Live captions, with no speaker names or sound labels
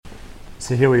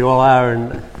So here we all are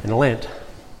in Lent.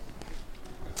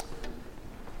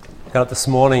 Got up this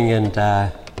morning and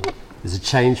there's a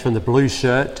change from the blue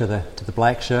shirt to the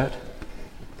black shirt.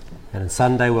 And on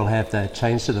Sunday we'll have the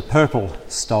change to the purple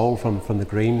stole from the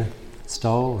green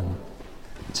stole. And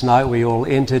tonight we all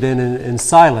entered in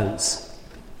silence,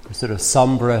 a sort of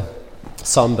somber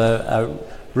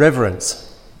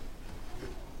reverence.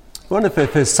 I wonder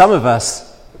if for some of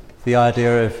us the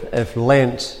idea of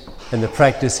Lent and the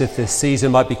practice of this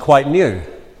season might be quite new.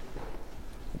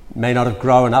 May not have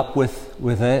grown up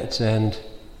with it, and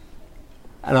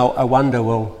I wonder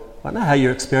how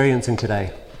you're experiencing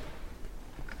today.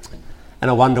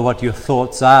 And I wonder what your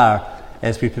thoughts are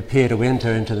as we prepare to enter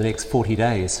into the next 40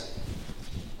 days.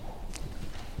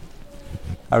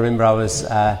 I remember I was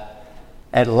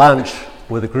at lunch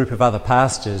with a group of other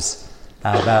pastors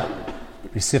about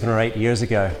 7 or 8 years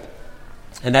ago.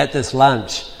 And at this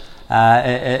lunch,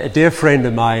 a dear friend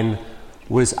of mine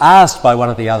was asked by one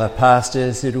of the other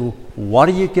pastors, "What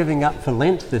are you giving up for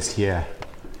Lent this year?"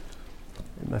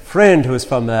 And my friend, who was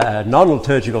from a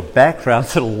non-liturgical background,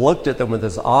 sort of looked at them with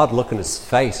this odd look on his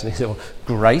face, and he said, "Well,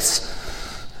 grace,"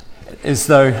 as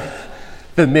though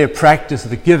the mere practice of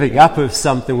the giving up of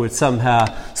something was somehow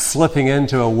slipping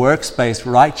into a works-based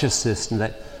righteousness, and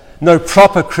that no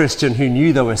proper Christian who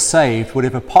knew they were saved would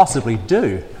ever possibly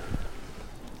do.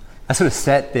 I sort of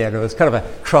sat there and it was kind of a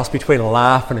cross between a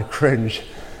laugh and a cringe.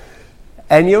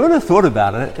 And when I thought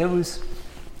about it,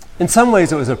 in some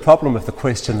ways it was a problem with the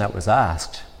question that was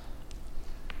asked.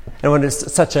 And when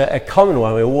it's such a common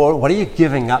one, what are you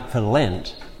giving up for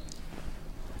Lent?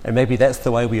 And maybe that's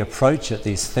the way we approach it,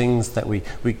 these things that we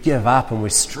give up and we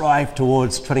strive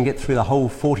towards trying to get through the whole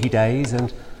 40 days.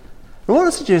 And I want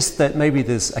to suggest that maybe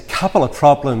there's a couple of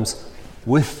problems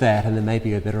with that and there may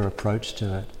be a better approach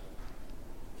to it.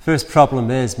 First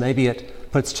problem is maybe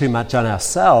it puts too much on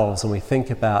ourselves and we think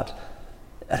about,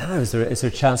 I don't know, is there a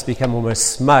chance to become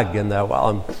almost smug in that, well,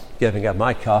 I'm giving up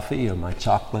my coffee or my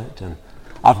chocolate and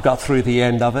I've got through the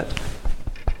end of it.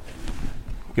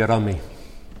 Good on me.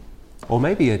 Or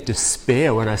maybe a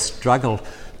despair when I struggle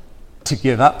to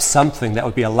give up something that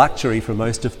would be a luxury for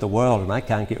most of the world and I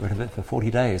can't get rid of it for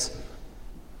 40 days.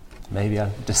 Maybe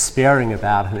I'm despairing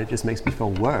about it and it just makes me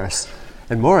feel worse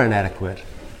and more inadequate.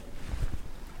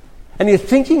 And you're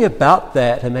thinking about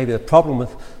that and maybe the problem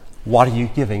with what are you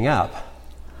giving up?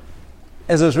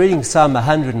 As I was reading Psalm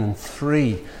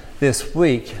 103 this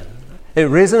week, it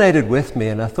resonated with me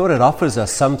and I thought it offers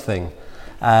us something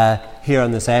here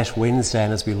on this Ash Wednesday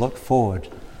and as we look forward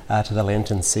to the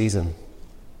Lenten season.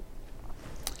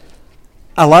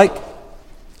 I like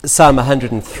Psalm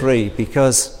 103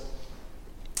 because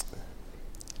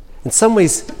in some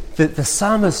ways the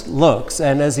psalmist looks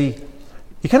and as he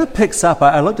kind of picks up,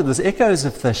 I looked at this, echoes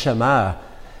of the Shema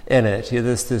in it.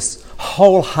 There's this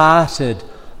wholehearted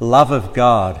love of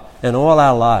God in all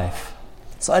our life.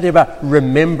 This idea about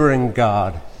remembering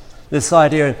God. This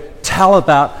idea, tell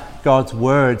about God's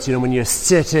words, when you're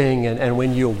sitting and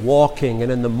when you're walking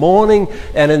and in the morning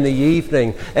and in the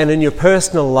evening and in your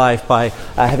personal life by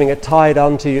having it tied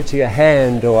onto your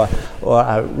hand or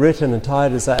written and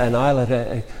tied as an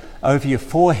eyelet over your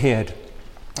forehead.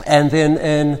 And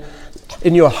then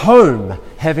in your home,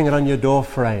 having it on your door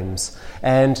frames,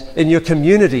 and in your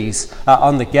communities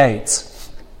on the gates.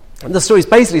 And the story is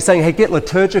basically saying, hey, get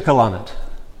liturgical on it.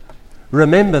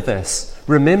 Remember this.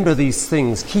 Remember these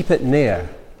things. Keep it near.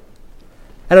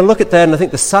 And I look at that and I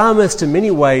think the psalmist in many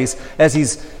ways, as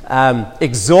he's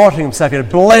exhorting himself,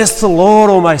 bless the Lord,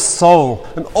 O my soul,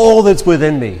 and all that's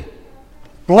within me.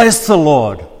 Bless the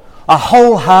Lord. A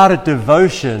wholehearted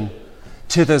devotion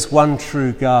to this one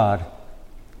true God.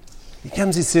 He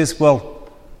comes, he says, well,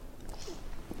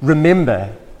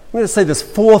 remember. I'm going to say there's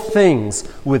 4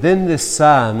 things within this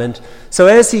psalm. And so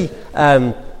as he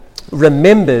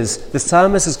remembers, the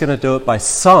psalmist is going to do it by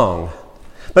song.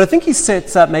 But I think he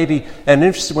sets up maybe an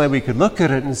interesting way we could look at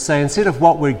it and say, instead of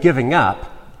what we're giving up,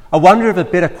 I wonder if a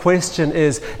better question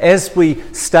is, as we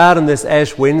start on this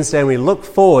Ash Wednesday and we look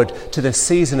forward to the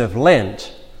season of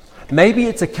Lent, maybe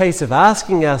it's a case of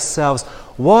asking ourselves,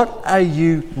 what are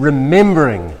you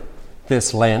remembering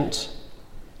this Lent,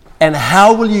 and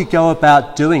how will you go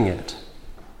about doing it?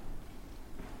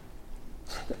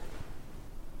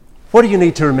 What do you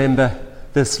need to remember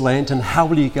this Lent, and how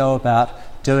will you go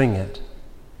about doing it?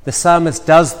 The psalmist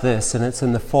does this, and it's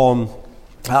in the form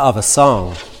of a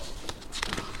song.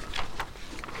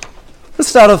 Let's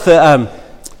start off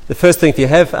the first thing. If you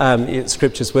have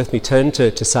scriptures with me, turn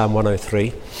to Psalm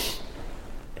 103.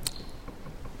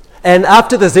 And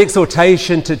after this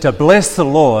exhortation to bless the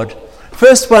Lord,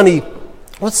 first one,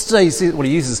 what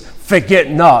he uses,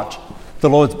 forget not the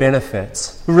Lord's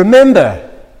benefits.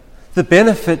 Remember the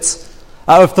benefits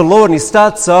of the Lord. And he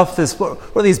starts off this,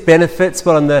 what are these benefits?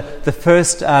 Well, in the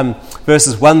first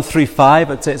verses 1 through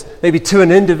 5, it says, maybe to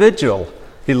an individual.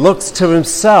 He looks to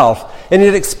himself. And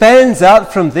it expands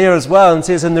out from there as well and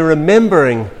says, in the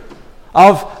remembering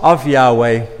of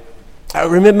Yahweh,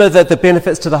 remember that the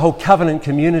benefits to the whole covenant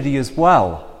community as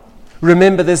well.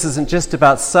 Remember, this isn't just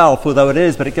about self, although it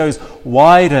is, but it goes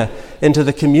wider into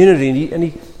the community. And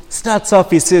he starts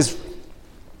off, he says,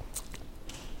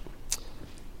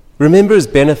 remember his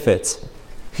benefits.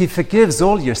 He forgives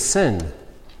all your sin.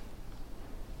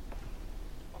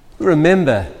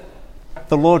 Remember,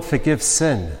 the Lord forgives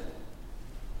sin.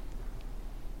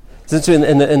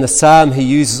 In the Psalm, he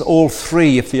uses all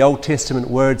three of the Old Testament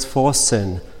words for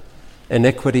sin: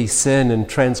 iniquity, sin, and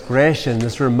transgression.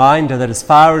 This reminder that as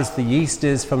far as the east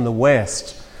is from the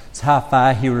west, it's how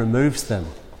far he removes them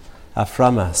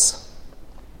from us.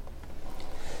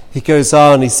 He goes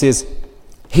on, he says,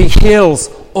 he heals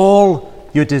all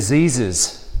your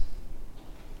diseases.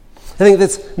 I think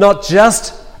that's not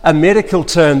just a medical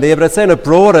term there, but it's in a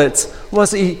broader, it's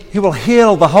almost he will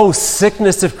heal the whole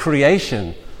sickness of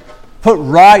creation. Put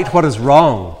right what is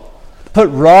wrong. Put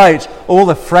right all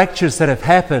the fractures that have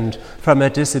happened from our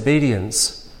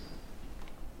disobedience.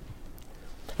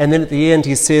 And then at the end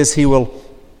he says he will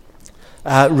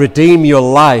redeem your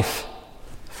life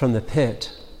from the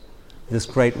pit, this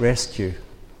great rescue.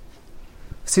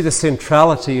 See the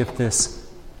centrality of this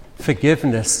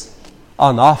forgiveness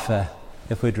on offer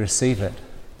if we'd receive it.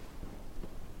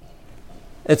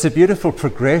 It's a beautiful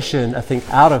progression, I think,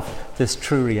 out of this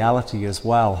true reality as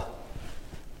well.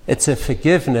 It's a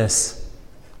forgiveness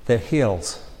that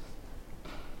heals.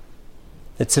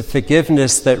 It's a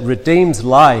forgiveness that redeems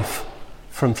life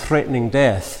from threatening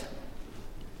death.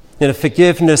 And a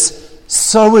forgiveness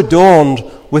so adorned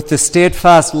with the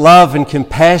steadfast love and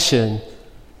compassion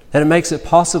that it makes it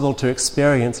possible to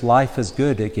experience life as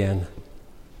good again.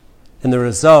 And the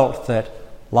result that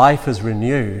life is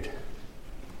renewed.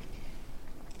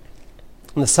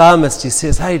 And the psalmist, he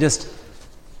says, hey, just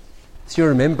as you're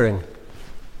remembering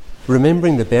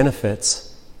the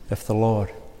benefits of the Lord.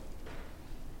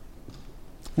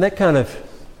 And that kind of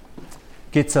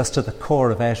gets us to the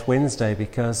core of Ash Wednesday,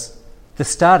 because the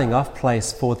starting off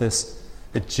place for this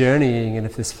the journeying and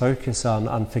of this focus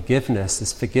on forgiveness,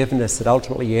 this forgiveness that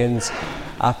ultimately ends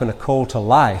up in a call to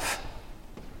life,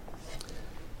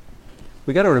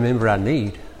 we've got to remember our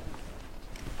need.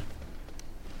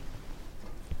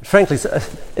 Frankly,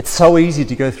 it's so easy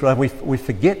to go through and we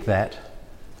forget that.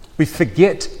 We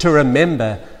forget to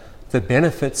remember the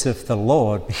benefits of the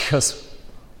Lord because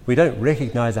we don't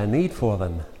recognize our need for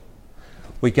them.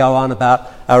 We go on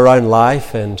about our own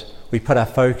life and we put our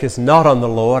focus not on the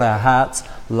Lord. Our heart's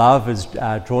love is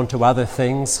drawn to other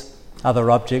things, other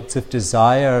objects of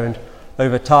desire, and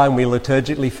over time we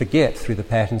liturgically forget through the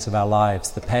patterns of our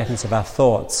lives, the patterns of our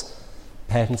thoughts,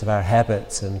 patterns of our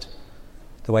habits, and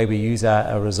the way we use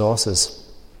our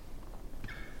resources.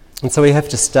 And so we have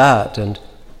to start, and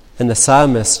in the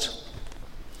psalmist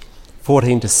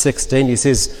 14 to 16 he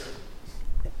says,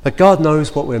 but God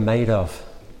knows what we're made of.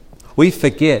 We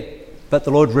forget, but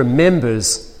the Lord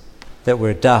remembers that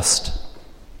we're dust.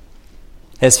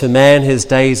 As for man, his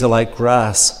days are like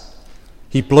grass.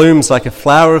 He blooms like a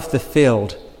flower of the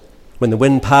field. When the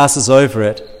wind passes over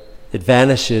it, it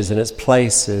vanishes and its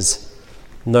place is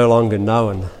no longer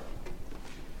known.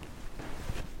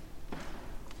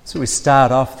 So we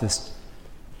start off this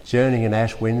journey in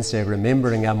Ash Wednesday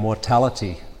remembering our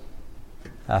mortality,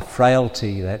 our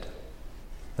frailty, that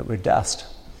we're dust.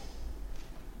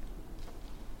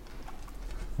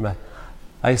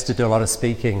 I used to do a lot of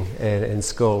speaking in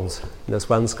schools. And there's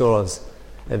one school I was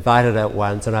invited at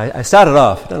once, and I started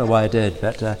off, I don't know why I did,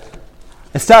 but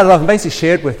I started off and basically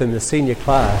shared with them the senior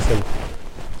class and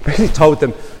basically told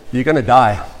them, you're going to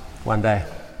die one day.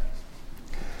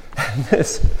 And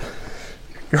this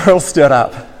girl stood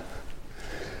up.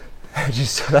 She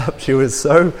stood up, she was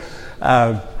so,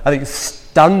 I think,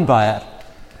 stunned by it.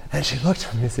 And she looked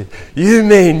at me and said, you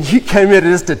mean you came here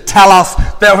just to tell us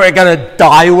that we're going to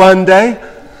die one day?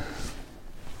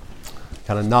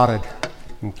 Kind of nodded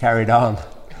and carried on.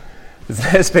 There's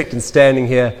an aspect in standing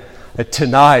here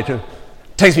tonight. It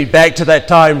takes me back to that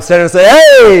time, standing and say,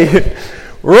 hey,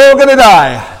 we're all going to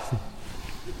die.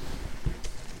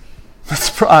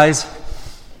 Surprise.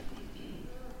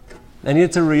 And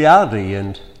it's a reality,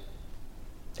 and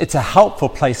it's a helpful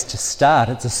place to start.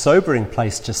 It's a sobering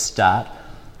place to start.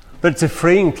 But it's a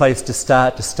freeing place to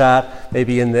start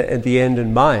maybe in the end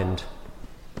in mind.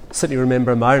 I certainly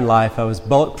remember in my own life I was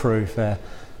bulletproof. A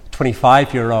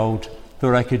 25-year-old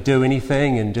thought I could do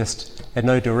anything and just had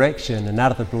no direction, and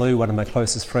out of the blue, one of my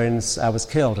closest friends was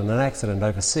killed in an accident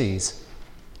overseas.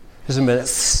 Just a minute,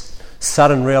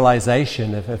 sudden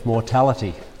realization of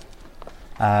mortality,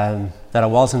 that I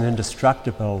wasn't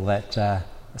indestructible, that the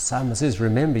psalmist says,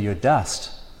 remember you're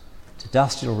dust. To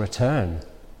dust you'll return.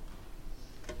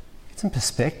 It's in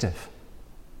perspective.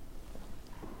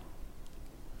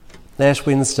 Ash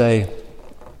Wednesday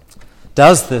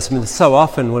does this. I mean, so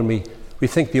often when we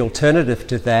think the alternative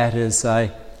to that is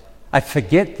I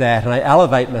forget that and I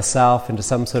elevate myself into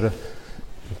some sort of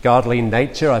godly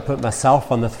nature. I put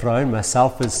myself on the throne,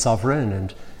 myself as sovereign,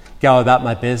 and go about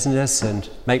my business and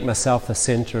make myself the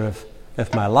center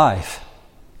of my life.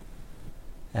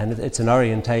 And it's an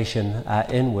orientation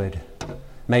inward.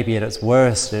 Maybe at its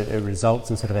worst, it results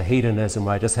in sort of a hedonism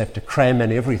where I just have to cram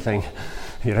in everything,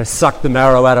 suck the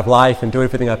marrow out of life and do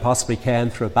everything I possibly can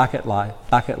through a bucket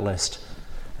list.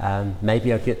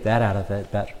 Maybe I'll get that out of it,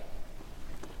 but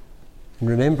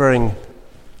remembering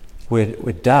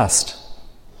we're dust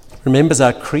remembers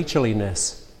our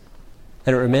creatureliness,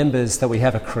 and it remembers that we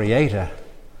have a creator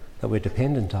that we're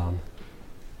dependent on.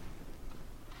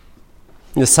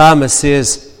 And the psalmist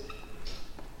says,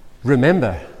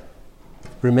 remember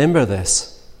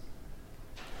this.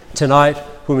 Tonight,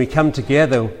 when we come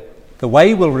together, the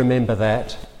way we'll remember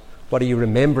that, what are you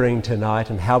remembering tonight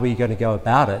and how are you going to go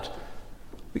about it?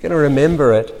 We're going to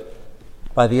remember it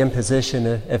by the imposition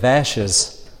of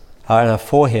ashes on our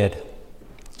forehead.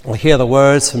 We'll hear the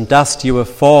words, from dust you were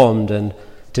formed and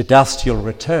to dust you'll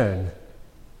return.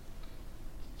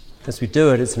 As we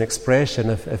do it, it's an expression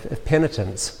of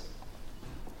penitence,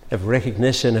 of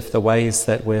recognition of the ways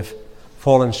that we've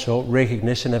fallen short,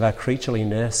 recognition of our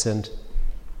creatureliness and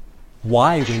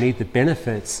why we need the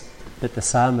benefits that the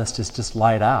psalmist has just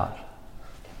laid out.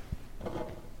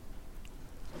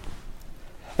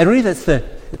 And really that's the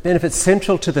benefit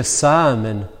central to the psalm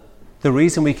and the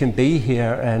reason we can be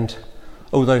here, and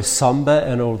although somber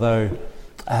and although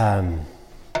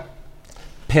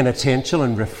penitential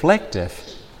and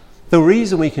reflective, the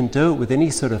reason we can do it with any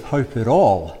sort of hope at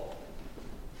all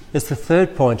is the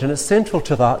third point, and it's central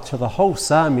to the whole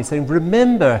psalm. He's saying,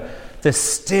 remember the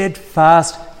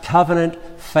steadfast, covenant,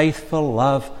 faithful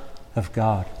love of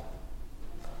God.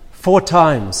 4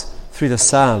 times through the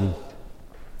psalm,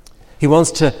 he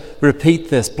wants to repeat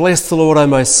this. Bless the Lord, O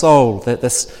my soul.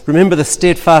 Remember the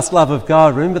steadfast love of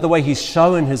God. Remember the way he's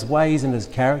shown his ways and his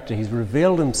character. He's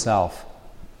revealed himself.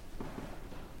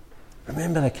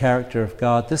 Remember the character of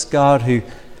God, this God who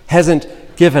hasn't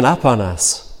given up on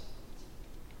us.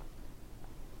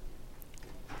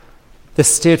 This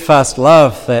steadfast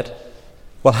love that,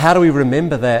 well, how do we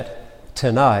remember that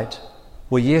tonight?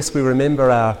 Well, yes, we remember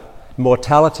our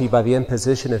mortality by the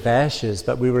imposition of ashes,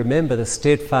 but we remember the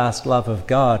steadfast love of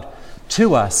God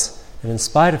to us, and in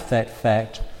spite of that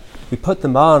fact, we put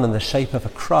them on in the shape of a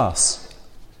cross,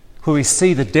 where we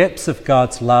see the depths of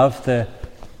God's love, the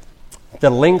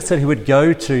lengths that he would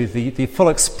go to, the full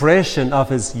expression of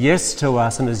his yes to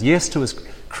us and his yes to his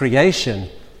creation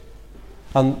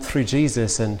through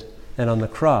Jesus and on the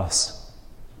cross.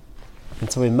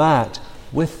 And so we're marked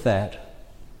with that.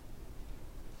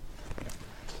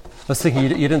 I was thinking,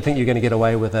 you didn't think you were going to get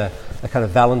away with a kind of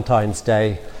Valentine's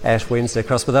Day, Ash Wednesday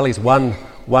cross, with at least one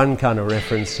kind of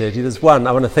reference to it. There's one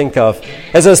I want to think of.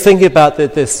 As I was thinking about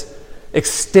this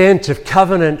extent of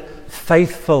covenant,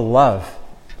 faithful love,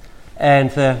 and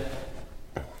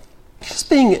just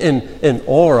being in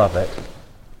awe of it. I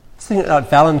was thinking about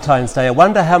Valentine's Day. I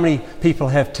wonder how many people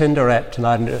have Tinder app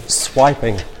tonight and are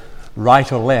swiping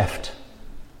right or left,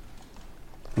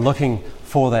 looking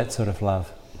for that sort of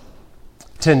love.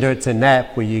 Tinder, it's an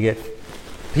app where you get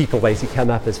people basically come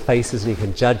up as faces and you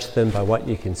can judge them by what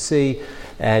you can see,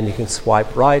 and you can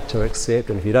swipe right to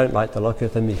accept, and if you don't like the look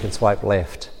of them, you can swipe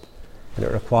left. And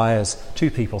it requires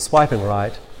 2 people swiping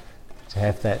right to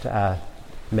have that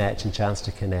match and chance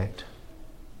to connect.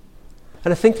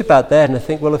 And I think about that and I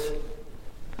think, well,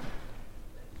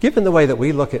 given the way that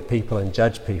we look at people and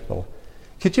judge people,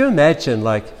 could you imagine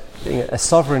being a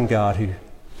sovereign God who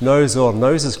knows all,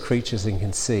 knows his creatures and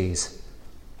can seize?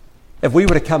 If we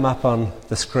were to come up on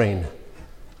the screen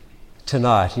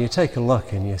tonight and you take a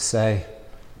look and you say,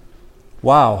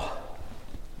 wow,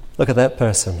 look at that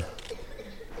person.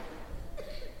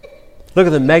 Look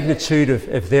at the magnitude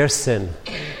of their sin.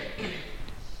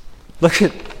 Look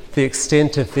at the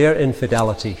extent of their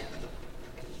infidelity.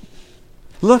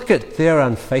 Look at their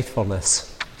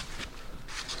unfaithfulness.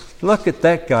 Look at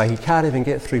that guy, he can't even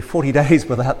get through 40 days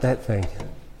without that thing.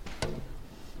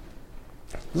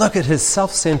 Look at his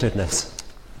self-centeredness.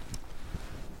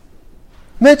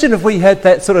 Imagine if we had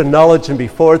that sort of knowledge and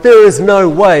before, there is no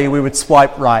way we would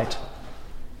swipe right.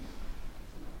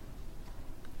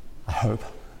 hope.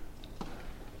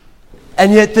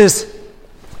 And yet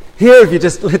here, if you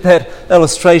just let that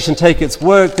illustration take its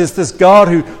work, there's this God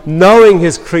who, knowing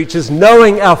his creatures,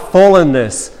 knowing our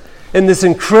fallenness, in this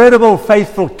incredible,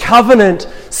 faithful covenant,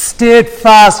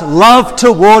 steadfast love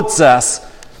towards us,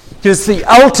 gives the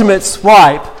ultimate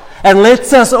swipe and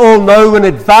lets us all know in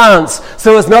advance,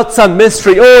 so it's not some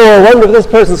mystery. Oh, I wonder if this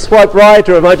person swiped right,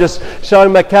 or am I just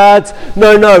showing my cards?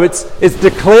 No, it's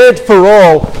declared for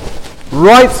all.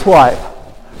 Right swipe,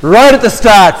 right at the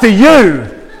start, for you,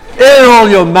 in all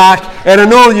your muck, and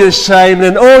in all your shame, and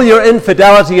in all your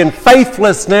infidelity and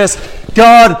faithlessness.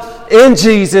 God, in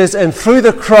Jesus and through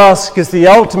the cross, gives the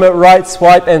ultimate right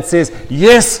swipe and says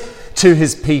yes to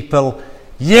his people,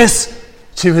 yes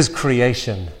to his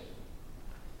creation.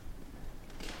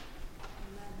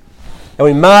 And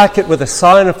we mark it with a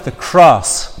sign of the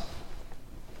cross,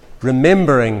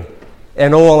 remembering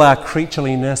in all our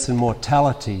creatureliness and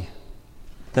mortality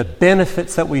the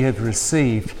benefits that we have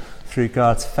received through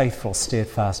God's faithful,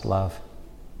 steadfast love.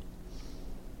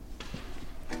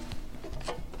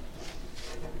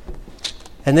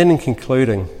 And then in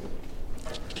concluding,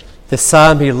 the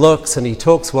psalm, he looks and he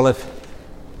talks, well,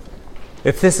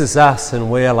 if this is us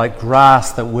and we're like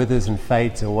grass that withers and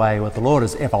fades away, well, the Lord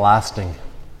is everlasting.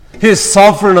 He is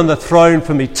sovereign on the throne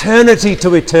from eternity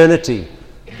to eternity.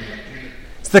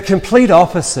 It's the complete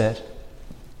opposite.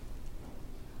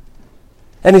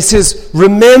 And he says,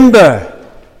 remember.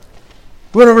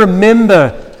 We want to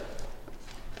remember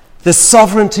the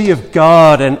sovereignty of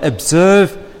God and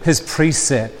observe his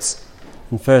precepts.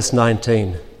 In verse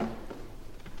 18,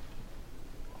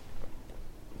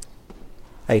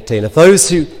 of those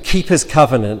who keep his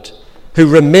covenant, who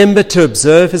remember to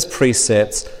observe his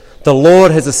precepts, the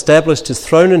Lord has established his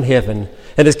throne in heaven,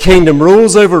 and his kingdom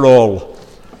rules over all.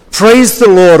 Praise the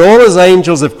Lord, all his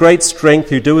angels of great strength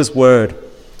who do his word,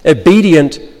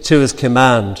 obedient to his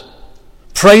command.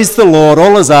 Praise the Lord,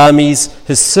 all his armies,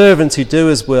 his servants who do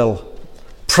his will.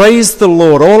 Praise the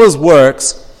Lord, all his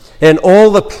works, and all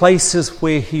the places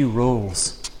where he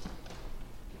rules.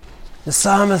 The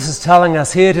psalmist is telling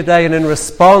us here today, and in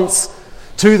response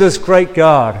to this great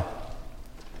God,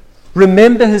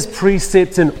 remember his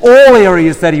precepts in all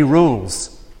areas that he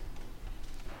rules.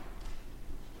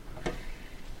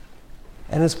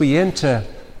 And as we enter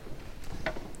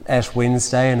Ash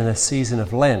Wednesday and in the season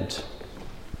of Lent,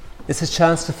 it's a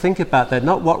chance to think about that,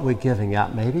 not what we're giving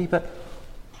up maybe, but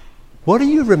what are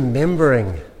you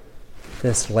remembering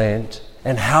this Lent,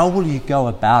 and how will you go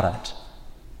about it?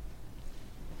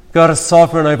 God is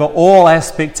sovereign over all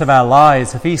aspects of our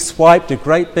lives. If he swiped a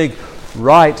great big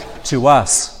right to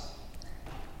us,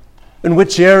 in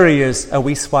which areas are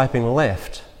we swiping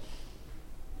left?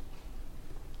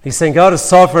 He's saying God is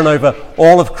sovereign over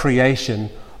all of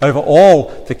creation, over all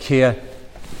the care.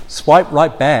 Swipe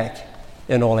right back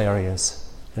in all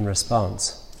areas in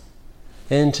response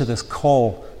into this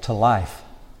call to life.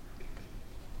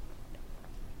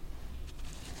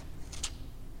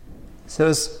 So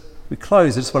as we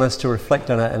close, I just want us to reflect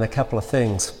on it in a couple of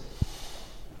things.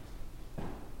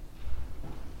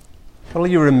 How will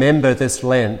you remember this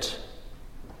Lent,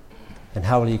 and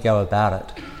how will you go about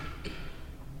it?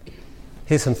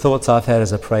 Here's some thoughts I've had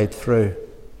as I prayed through.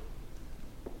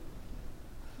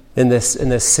 In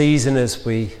this season, as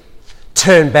we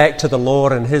turn back to the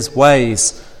Lord and his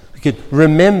ways, we could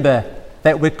remember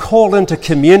that we're called into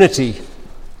community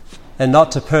and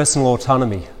not to personal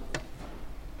autonomy.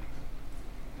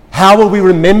 How will we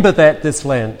remember that this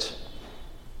Lent?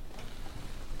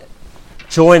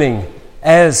 Joining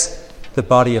as the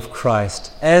body of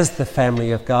Christ, as the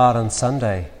family of God on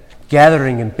Sunday,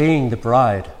 gathering and being the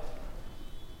bride.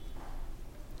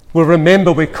 We'll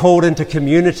remember we're called into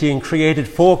community and created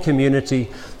for community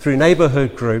through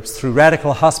neighbourhood groups, through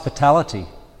radical hospitality.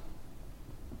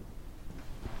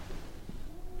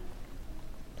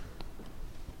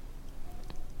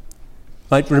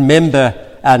 Might remember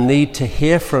our need to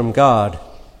hear from God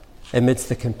amidst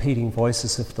the competing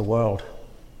voices of the world.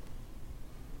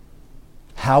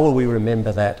 How will we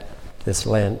remember that this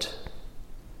Lent?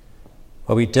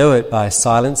 Well, we do it by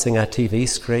silencing our TV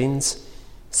screens,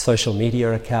 social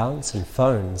media accounts and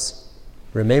phones,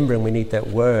 remembering we need that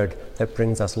word that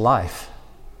brings us life,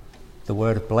 the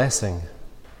word of blessing.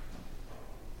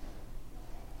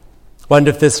 Wonder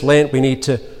if this Lent we need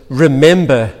to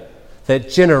remember that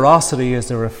generosity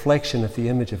is a reflection of the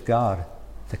image of God,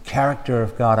 the character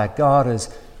of God. Our God is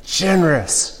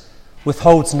generous,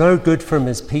 withholds no good from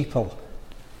his people.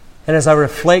 And as I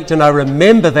reflect and I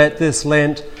remember that this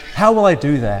Lent, how will I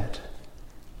do that?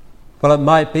 Well, it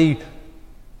might be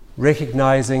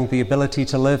recognizing the ability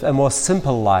to live a more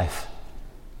simple life.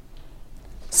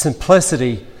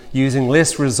 Simplicity using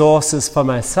less resources for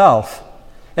myself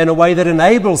in a way that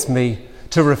enables me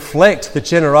to reflect the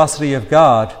generosity of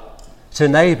God to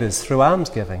neighbours through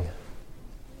almsgiving.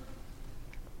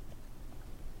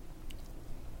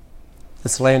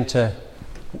 This Lent,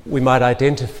 we might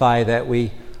identify that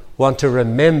we want to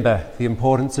remember the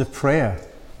importance of prayer,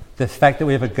 the fact that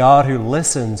we have a God who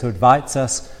listens, who invites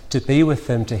us to be with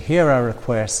Him, to hear our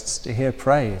requests, to hear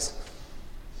praise,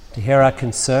 to hear our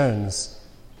concerns,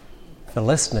 for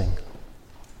listening.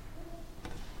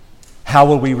 How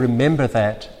will we remember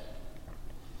that?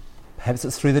 Perhaps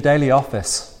it's through the daily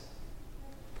office,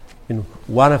 in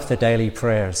one of the daily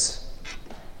prayers.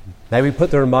 Maybe we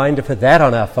put the reminder for that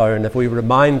on our phone. If we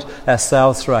remind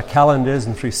ourselves through our calendars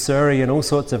and through Surrey and all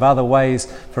sorts of other ways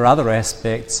for other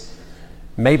aspects,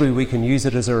 maybe we can use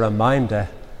it as a reminder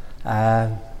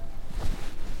of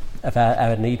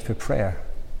our need for prayer.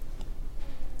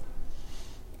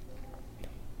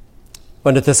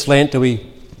 When at this Lent do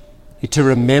we need to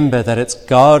remember that it's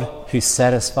God who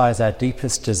satisfies our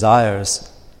deepest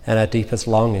desires and our deepest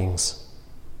longings,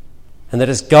 and that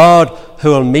it's God who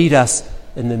will meet us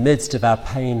in the midst of our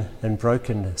pain and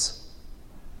brokenness.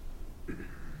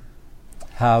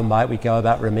 How might we go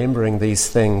about remembering these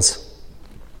things?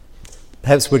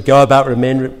 Perhaps we'd go about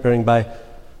remembering by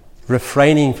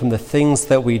refraining from the things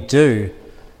that we do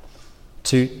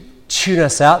to tune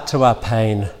us out to our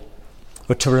pain,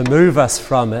 or to remove us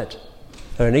from it,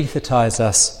 or anesthetize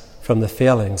us from the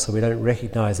feeling so we don't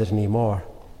recognize it anymore.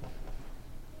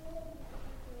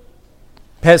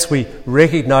 Perhaps we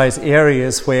recognize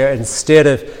areas where instead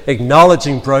of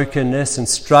acknowledging brokenness and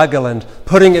struggle and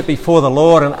putting it before the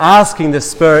Lord and asking the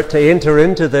Spirit to enter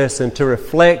into this and to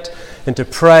reflect and to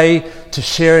pray, to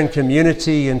share in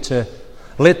community and to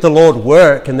let the Lord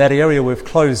work in that area we've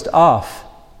closed off.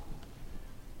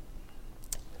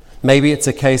 Maybe it's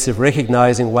a case of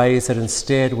recognizing ways that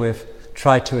instead we've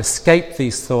tried to escape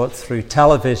these thoughts through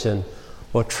television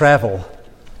or travel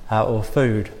or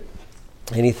food,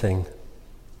 anything.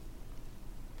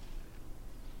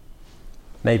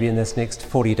 Maybe in this next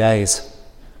 40 days,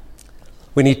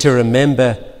 we need to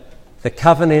remember the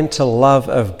covenantal love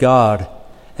of God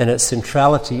and its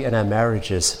centrality in our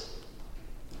marriages.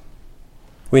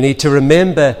 We need to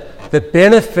remember the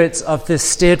benefits of this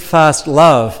steadfast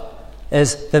love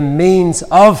as the means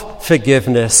of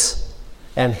forgiveness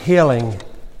and healing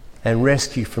and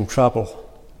rescue from trouble.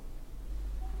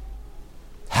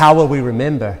 How will we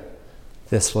remember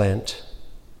this Lent?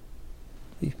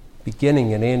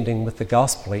 Beginning and ending with the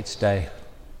gospel each day.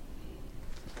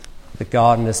 That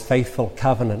God in His faithful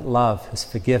covenant love has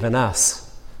forgiven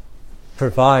us,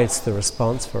 provides the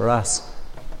response for us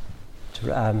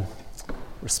to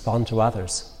respond to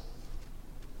others.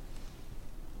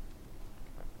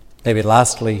 Maybe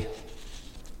lastly, we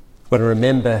want to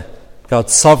remember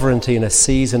God's sovereignty in a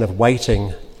season of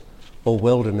waiting or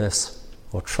wilderness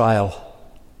or trial.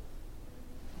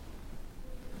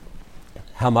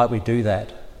 How might we do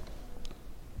that?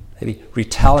 Maybe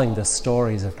retelling the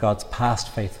stories of God's past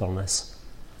faithfulness,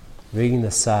 reading the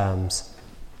Psalms,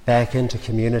 back into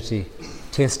community,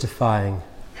 testifying,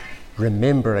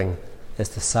 remembering as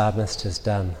the psalmist has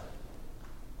done.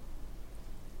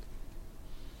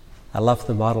 I love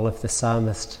the model of the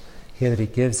psalmist here that he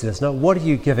gives us. Not what are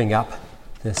you giving up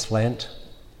this Lent,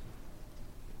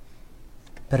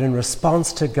 but in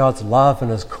response to God's love and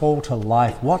His call to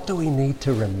life, what do we need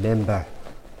to remember?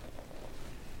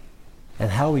 And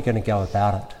how are we going to go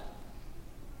about it?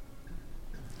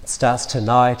 It starts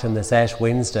tonight on this Ash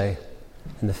Wednesday,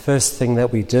 and the first thing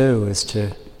that we do is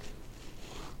to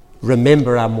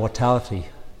remember our mortality,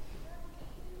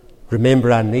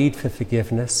 remember our need for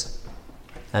forgiveness,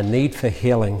 our need for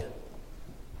healing.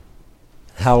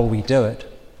 How will we do it?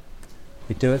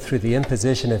 We do it through the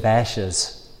imposition of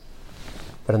ashes,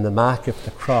 but in the mark of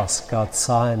the cross, God's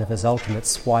sign of His ultimate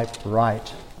swipe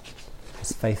right,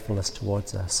 His faithfulness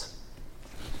towards us.